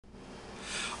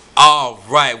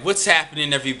Alright, what's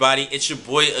happening, everybody? It's your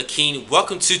boy Akeen.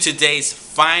 Welcome to today's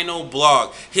final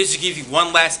blog. Here to give you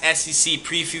one last SEC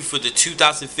preview for the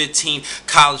 2015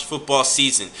 college football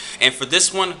season. And for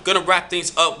this one, gonna wrap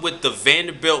things up with the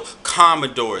Vanderbilt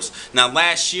Commodores. Now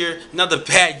last year, another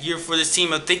bad year for this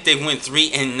team. I think they went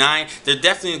 3-9. They're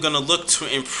definitely gonna look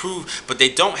to improve, but they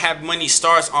don't have many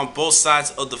stars on both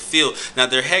sides of the field. Now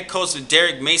their head coach,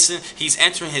 Derek Mason, he's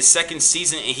entering his second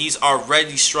season and he's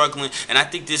already struggling. And I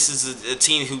think this is a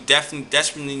team who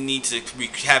desperately needs to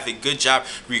have a good job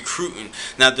recruiting.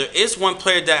 Now there is one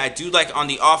player that I do like on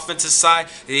the offensive side.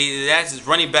 That's his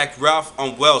running back Ralph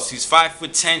Wells. He's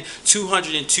 5'10",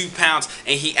 202 pounds,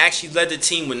 and he actually led the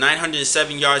team with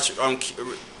 907 yards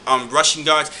rushing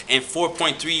yards and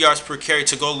 4.3 yards per carry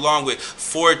to go along with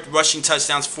 4 rushing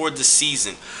touchdowns for the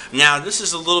season. Now this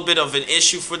is a little bit of an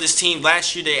issue for this team.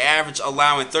 Last year they averaged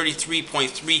allowing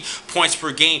 33.3 points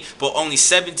per game, but only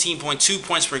 17.2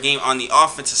 points per game on the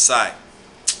offensive side.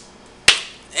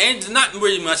 And not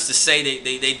really much to say.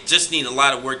 They just need a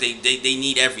lot of work. They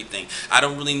need everything. I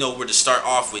don't really know where to start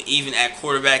off with. Even at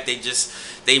quarterback, they're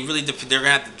gonna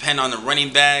have to depend on the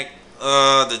running back,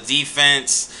 the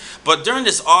defense. But during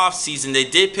this offseason, they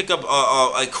did pick up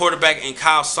a quarterback in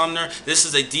Kyle Sumner. This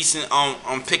is a decent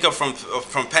pickup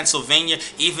from Pennsylvania.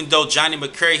 Even though Johnny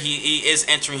McCurry, he is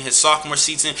entering his sophomore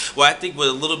season. Well, I think with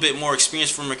a little bit more experience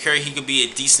from McCurry, he could be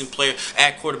a decent player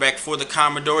at quarterback for the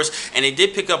Commodores. And they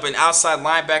did pick up an outside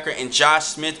linebacker in Josh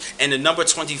Smith and the number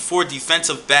 24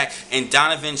 defensive back in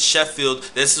Donovan Sheffield.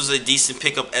 This was a decent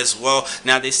pickup as well.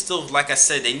 Now, they still, like I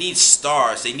said, they need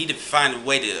stars. They need to find a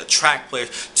way to attract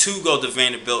players to go to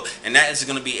Vanderbilt. And that is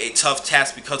going to be a tough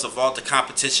task because of all the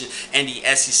competition and the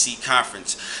SEC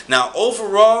conference. Now,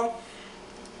 overall,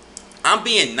 I'm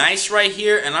being nice right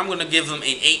here, and I'm going to give them an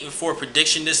 8-4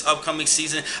 prediction this upcoming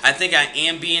season. I think I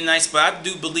am being nice, but I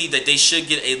do believe that they should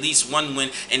get at least one win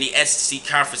in the SEC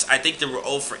conference. I think they were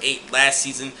 0-8 last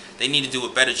season. They need to do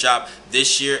a better job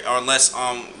this year, or unless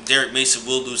Derek Mason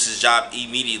will lose his job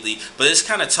immediately. But it's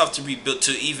kind of tough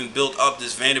to even build up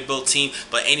this Vanderbilt team,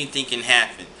 but anything can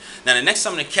happen. Now, the next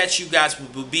time I'm going to catch you guys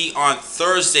will be on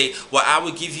Thursday, where I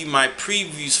will give you my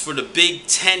previews for the Big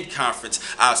Ten Conference.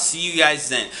 I'll see you guys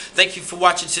then. Thank you for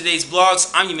watching today's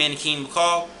vlogs. I'm your man, Akeen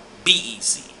McCall. Be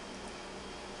easy.